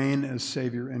to reign as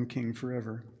Savior and King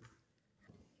forever.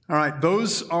 All right,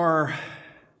 those are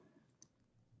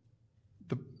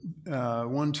the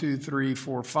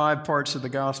 5 parts of the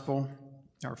gospel,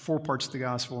 or 4 parts of the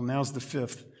gospel. Now's the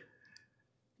 5th.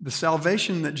 The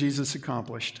salvation that Jesus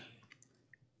accomplished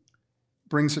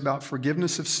brings about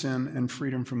forgiveness of sin and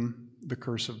freedom from the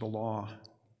curse of the law.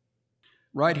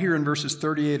 Right here in verses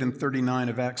 38 and 39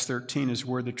 of Acts 13 is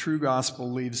where the true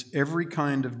gospel leaves every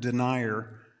kind of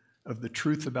denier of the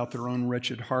truth about their own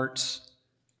wretched hearts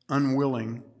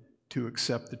unwilling to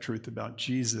accept the truth about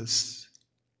Jesus.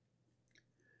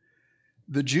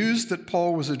 The Jews that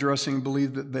Paul was addressing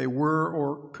believed that they were,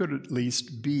 or could at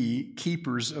least be,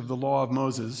 keepers of the law of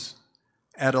Moses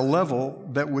at a level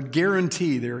that would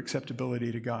guarantee their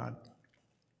acceptability to God.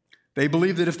 They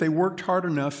believed that if they worked hard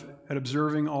enough at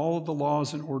observing all of the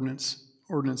laws and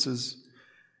ordinances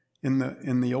in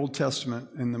the Old Testament,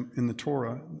 in the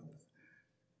Torah,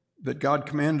 that God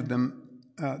commanded them,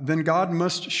 then God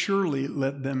must surely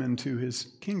let them into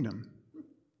his kingdom.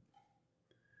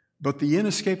 But the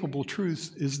inescapable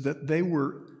truth is that they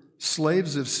were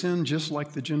slaves of sin just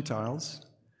like the Gentiles,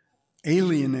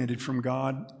 alienated from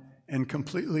God and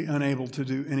completely unable to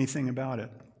do anything about it.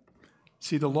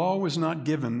 See, the law was not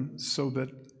given so that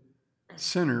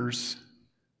sinners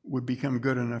would become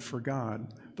good enough for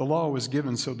God. The law was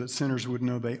given so that sinners would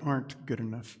know they aren't good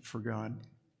enough for God.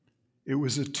 It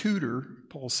was a tutor,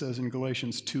 Paul says in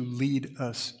Galatians, to lead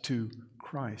us to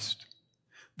Christ.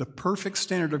 The perfect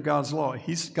standard of God's law.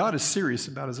 God is serious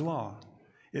about his law.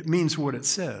 It means what it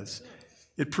says.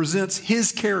 It presents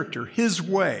his character, his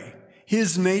way,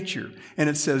 his nature, and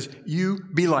it says, you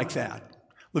be like that.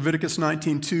 Leviticus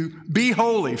 19:2, be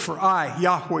holy, for I,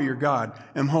 Yahweh your God,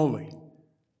 am holy.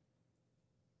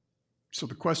 So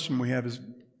the question we have is,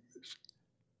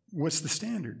 what's the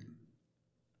standard?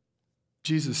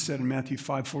 Jesus said in Matthew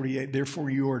 5:48, therefore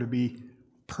you are to be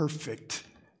perfect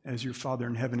as your Father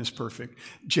in heaven is perfect.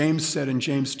 James said in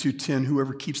James 2:10,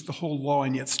 whoever keeps the whole law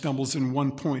and yet stumbles in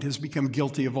one point has become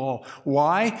guilty of all.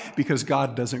 Why? Because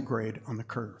God doesn't grade on the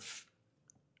curve.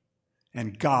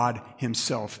 And God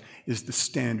himself is the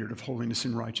standard of holiness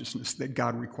and righteousness that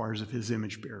God requires of his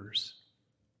image bearers.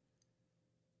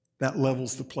 That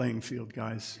levels the playing field,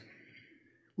 guys.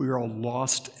 We are all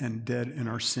lost and dead in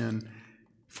our sin,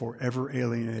 forever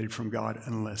alienated from God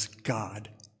unless God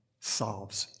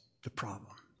solves the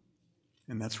problem.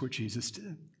 And that's what Jesus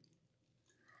did.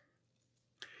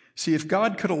 See, if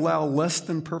God could allow less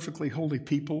than perfectly holy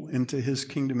people into his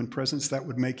kingdom and presence, that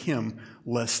would make him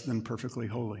less than perfectly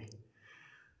holy.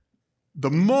 The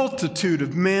multitude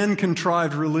of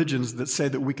man-contrived religions that say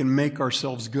that we can make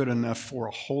ourselves good enough for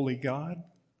a holy God,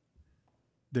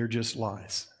 they're just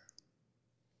lies.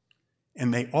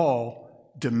 And they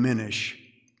all diminish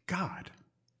God.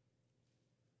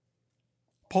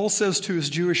 Paul says to his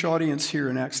Jewish audience here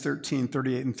in Acts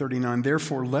 13:38 and 39,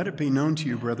 therefore let it be known to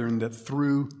you, brethren, that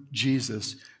through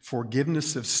Jesus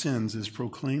forgiveness of sins is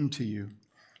proclaimed to you.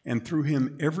 And through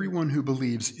him, everyone who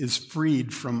believes is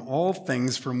freed from all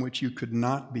things from which you could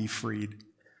not be freed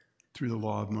through the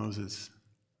law of Moses.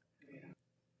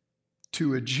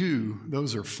 To a Jew,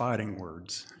 those are fighting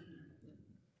words.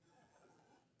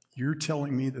 You're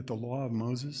telling me that the law of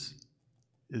Moses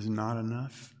is not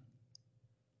enough?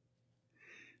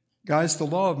 Guys, the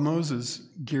law of Moses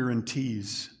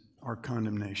guarantees our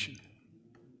condemnation.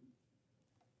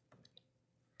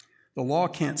 The law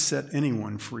can't set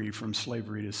anyone free from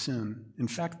slavery to sin. In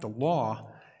fact, the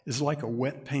law is like a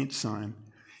wet paint sign.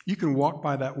 You can walk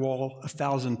by that wall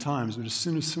 1,000 times, but as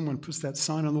soon as someone puts that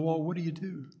sign on the wall, what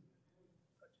do?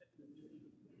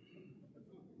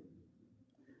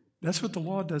 That's what the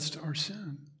law does to our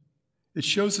sin. It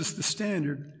shows us the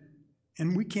standard,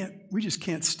 and we just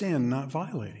can't stand not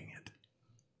violating it.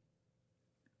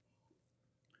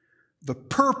 The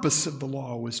purpose of the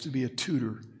law was to be a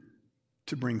tutor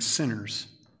to bring sinners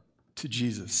to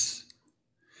Jesus.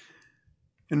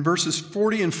 In verses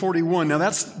 40 and 41, now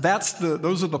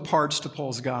those are the parts to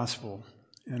Paul's gospel,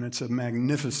 and it's a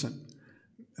magnificent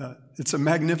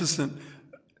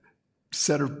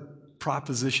set of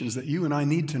propositions that you and I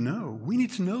need to know. We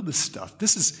need to know this stuff.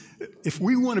 If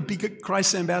we want to be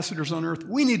Christ's ambassadors on earth,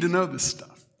 we need to know this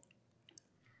stuff.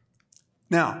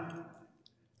 Now,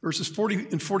 verses 40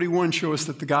 and 41 show us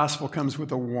that the gospel comes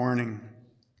with a warning.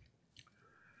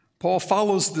 Paul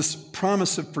follows this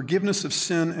promise of forgiveness of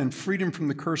sin and freedom from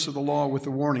the curse of the law with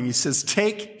a warning. He says,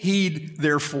 take heed,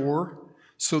 therefore,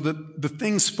 so that the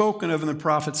things spoken of in the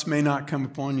prophets may not come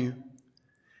upon you.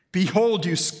 Behold,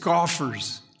 you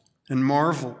scoffers, and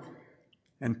marvel,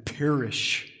 and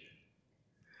perish.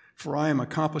 For I am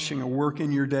accomplishing a work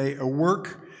in your day, a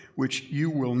work which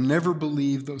you will never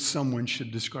believe, though someone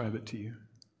should describe it to you.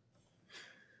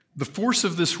 The force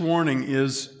of this warning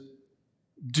is,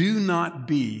 do not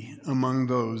be among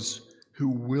those who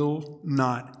will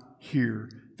not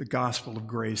hear the gospel of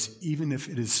grace, even if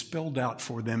it is spelled out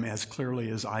for them as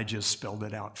clearly as I just spelled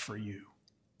it out for you.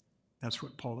 That's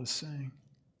what Paul is saying.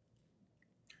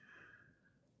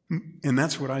 And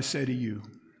that's what I say to you.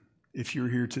 If you're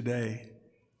here today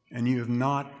and you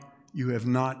have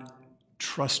not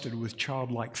trusted with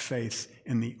childlike faith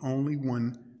in the only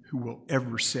one who will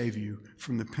ever save you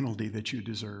from the penalty that you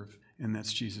deserve, and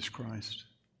that's Jesus Christ.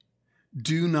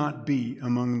 Do not be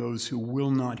among those who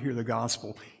will not hear the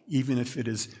gospel, even if it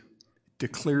is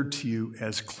declared to you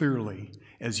as clearly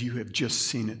as you have just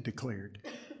seen it declared.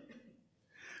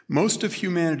 Most of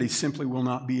humanity simply will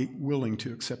not be willing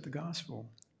to accept the gospel.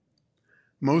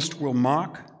 Most will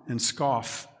mock and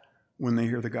scoff when they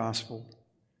hear the gospel.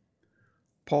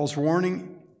 Paul's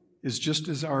warning is just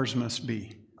as ours must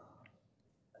be.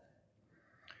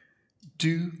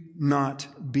 Do not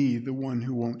be the one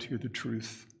who won't hear the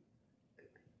truth.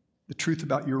 The truth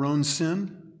about your own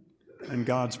sin and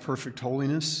God's perfect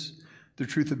holiness. The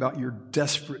truth about your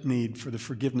desperate need for the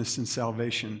forgiveness and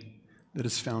salvation that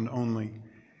is found only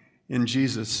in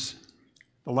Jesus.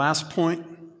 The last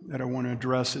point that I want to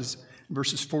address is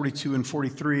verses 42 and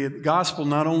 43. The gospel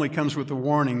not only comes with a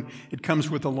warning, it comes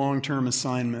with a long-term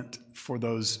assignment for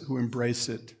those who embrace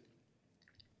it.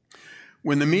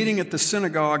 When the meeting at the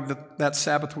synagogue that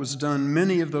Sabbath was done,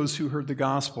 many of those who heard the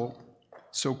gospel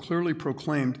so clearly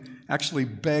proclaimed actually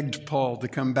begged Paul to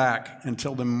come back and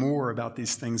tell them more about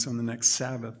these things on the next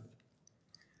Sabbath.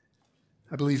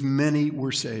 I believe many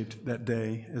were saved that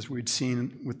day, as we'd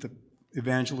seen with the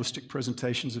evangelistic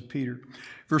presentations of Peter.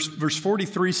 Verse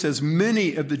 43 says,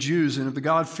 many of the Jews and of the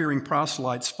God-fearing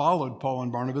proselytes followed Paul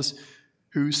and Barnabas,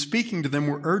 who, speaking to them,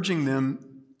 were urging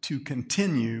them to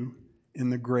continue in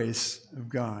the grace of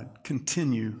God.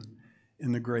 Continue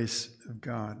in the grace of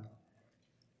God.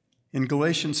 In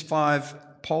Galatians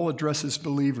 5, Paul addresses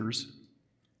believers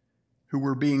who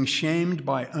were being shamed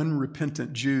by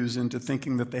unrepentant Jews into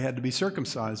thinking that they had to be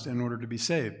circumcised in order to be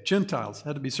saved. Gentiles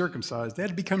had to be circumcised. They had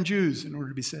to become Jews in order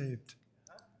to be saved.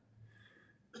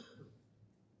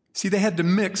 See, they had to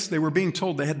mix, they were being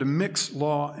told they had to mix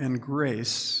law and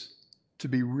grace to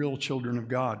be real children of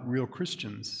God, real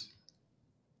Christians.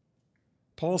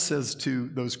 Paul says to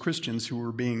those Christians who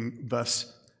were being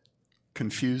thus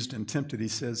confused and tempted, he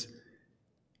says,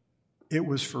 it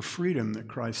was for freedom that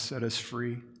Christ set us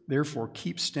free. Therefore,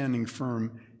 keep standing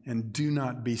firm and do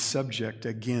not be subject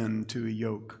again to a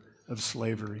yoke of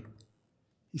slavery.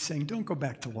 He's saying, don't go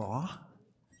back to law.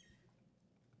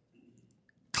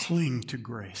 Cling to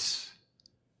grace.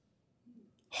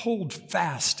 Hold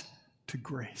fast to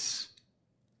grace.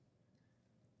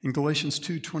 In Galatians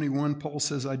 2:21, Paul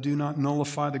says, I do not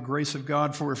nullify the grace of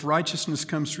God, for if righteousness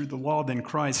comes through the law, then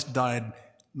Christ died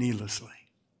needlessly.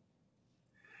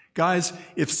 Guys,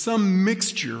 if some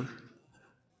mixture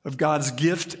of God's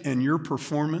gift and your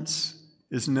performance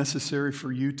is necessary for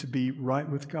you to be right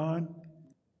with God,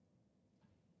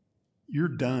 you're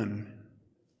done.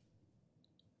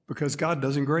 Because God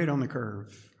doesn't grade on the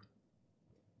curve.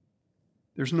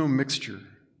 There's no mixture.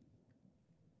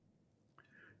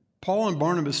 Paul and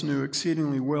Barnabas knew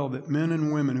exceedingly well that men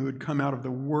and women who had come out of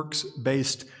the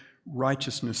works-based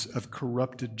righteousness of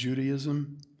corrupted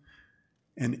Judaism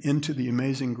and into the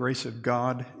amazing grace of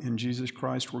God in Jesus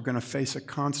Christ were going to face a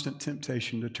constant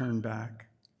temptation to turn back.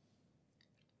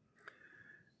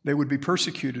 They would be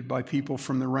persecuted by people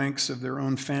from the ranks of their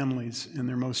own families and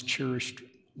their most cherished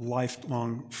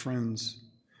lifelong friends.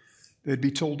 They'd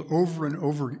be told over and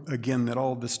over again that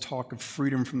all this talk of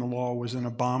freedom from the law was an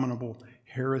abominable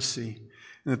heresy,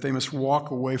 and that they must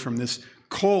walk away from this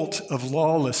cult of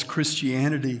lawless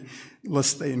Christianity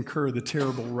lest they incur the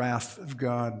terrible wrath of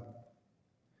God.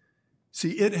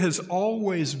 See, it has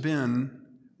always been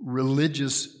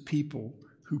religious people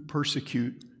who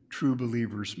persecute true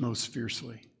believers most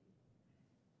fiercely.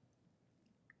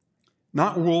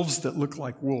 Not wolves that look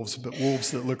like wolves, but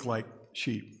wolves that look like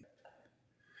sheep.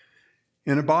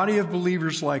 In a body of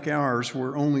believers like ours,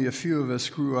 where only a few of us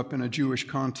grew up in a Jewish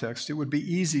context, it would be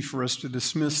easy for us to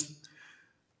dismiss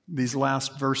these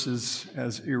last verses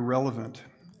as irrelevant,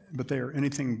 but they are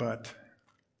anything but.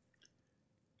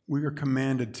 We are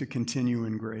commanded to continue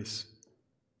in grace.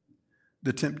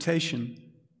 The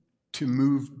temptation to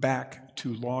move back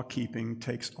to law-keeping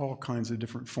takes all kinds of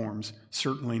different forms,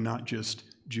 certainly not just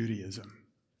Judaism.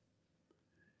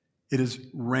 It is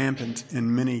rampant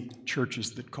in many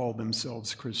churches that call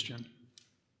themselves Christian.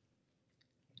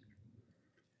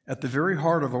 At the very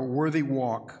heart of a worthy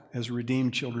walk as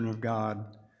redeemed children of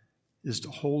God is to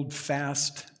hold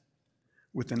fast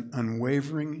with an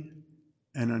unwavering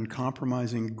and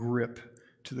uncompromising grip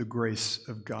to the grace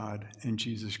of God in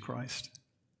Jesus Christ.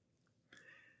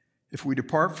 If we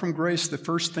depart from grace, the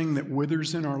first thing that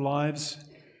withers in our lives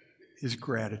is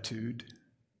gratitude.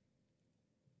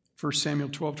 1 Samuel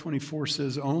 12:24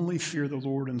 says, "Only fear the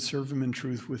Lord and serve him in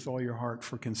truth with all your heart,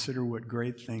 for consider what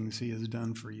great things he has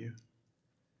done for you."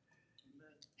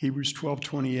 Hebrews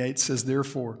 12:28 says,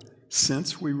 "Therefore,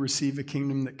 since we receive a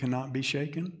kingdom that cannot be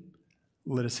shaken,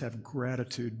 let us have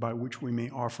gratitude by which we may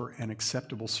offer an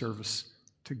acceptable service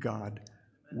to God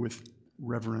with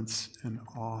reverence and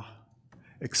awe."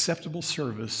 Acceptable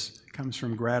service comes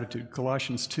from gratitude.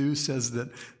 Colossians 2 says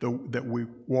that we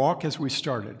walk as we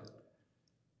started,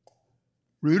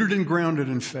 rooted and grounded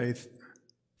in faith,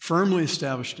 firmly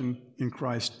established in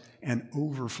Christ, and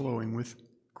overflowing with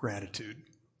gratitude.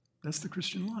 That's the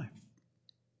Christian life.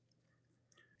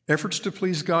 Efforts to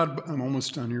please God, I'm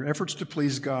almost done here. Efforts to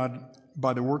please God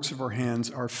by the works of our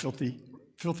hands are filthy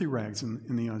rags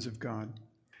in the eyes of God.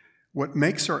 What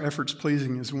makes our efforts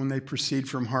pleasing is when they proceed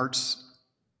from hearts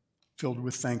filled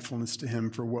with thankfulness to him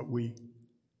for what we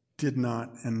did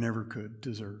not and never could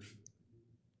deserve.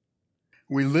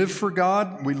 We live for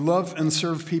God, we love and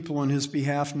serve people on his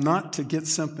behalf, not to get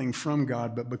something from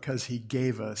God, but because he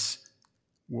gave us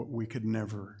what we could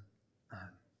never earn.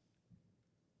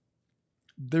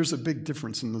 There's a big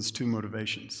difference in those two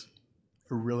motivations,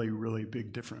 a really, really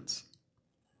big difference.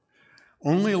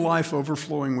 Only a life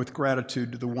overflowing with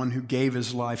gratitude to the one who gave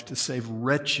his life to save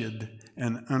wretched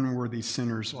and unworthy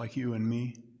sinners like you and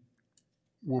me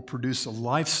will produce a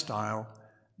lifestyle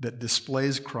that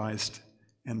displays Christ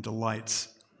and delights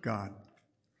God.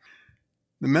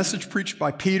 The message preached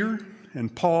by Peter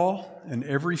and Paul and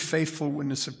every faithful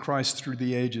witness of Christ through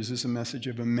the ages is a message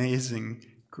of amazing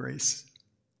grace.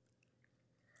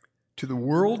 To the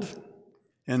world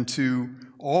and to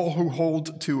all who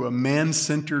hold to a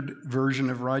man-centered version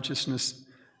of righteousness,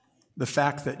 the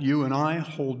fact that you and I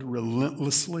hold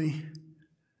relentlessly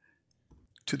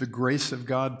to the grace of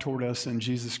God toward us in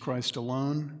Jesus Christ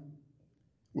alone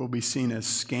will be seen as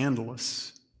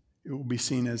scandalous. It will be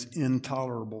seen as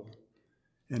intolerable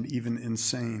and even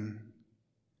insane.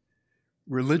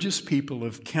 Religious people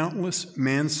of countless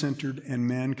man-centered and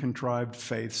man-contrived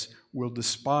faiths will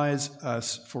despise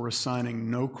us for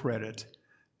assigning no credit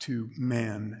to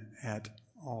man at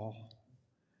all.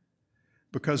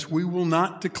 Because we will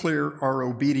not declare our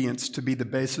obedience to be the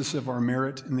basis of our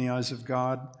merit in the eyes of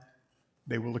God,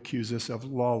 they will accuse us of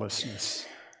lawlessness.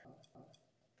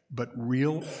 But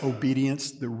real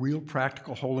obedience, the real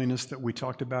practical holiness that we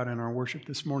talked about in our worship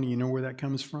this morning, you know where that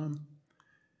comes from?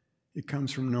 It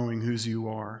comes from knowing whose you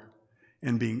are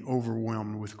and being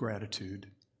overwhelmed with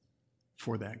gratitude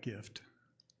for that gift.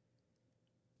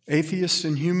 Atheists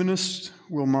and humanists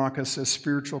will mock us as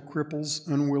spiritual cripples,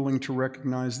 unwilling to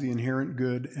recognize the inherent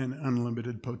good and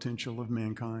unlimited potential of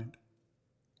mankind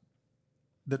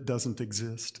that doesn't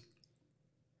exist.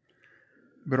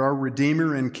 But our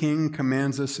Redeemer and King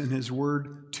commands us in his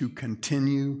word to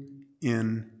continue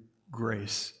in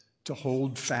grace, to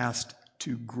hold fast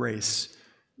to grace,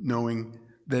 knowing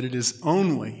that it is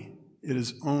only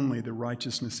the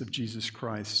righteousness of Jesus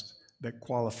Christ that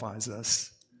qualifies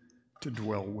us to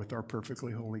dwell with our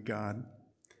perfectly holy God.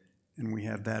 And we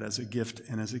have that as a gift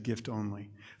and as a gift only.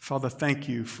 Father, thank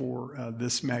you for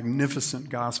this magnificent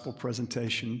gospel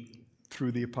presentation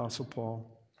through the Apostle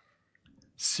Paul.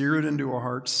 Sear it into our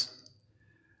hearts.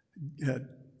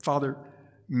 Father,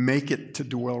 make it to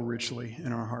dwell richly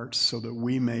in our hearts so that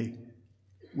we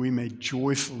may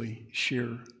joyfully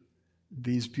share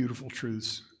these beautiful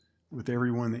truths with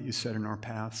everyone that you set in our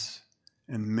paths,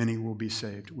 and many will be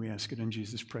saved. We ask it in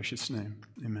Jesus' precious name.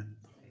 Amen.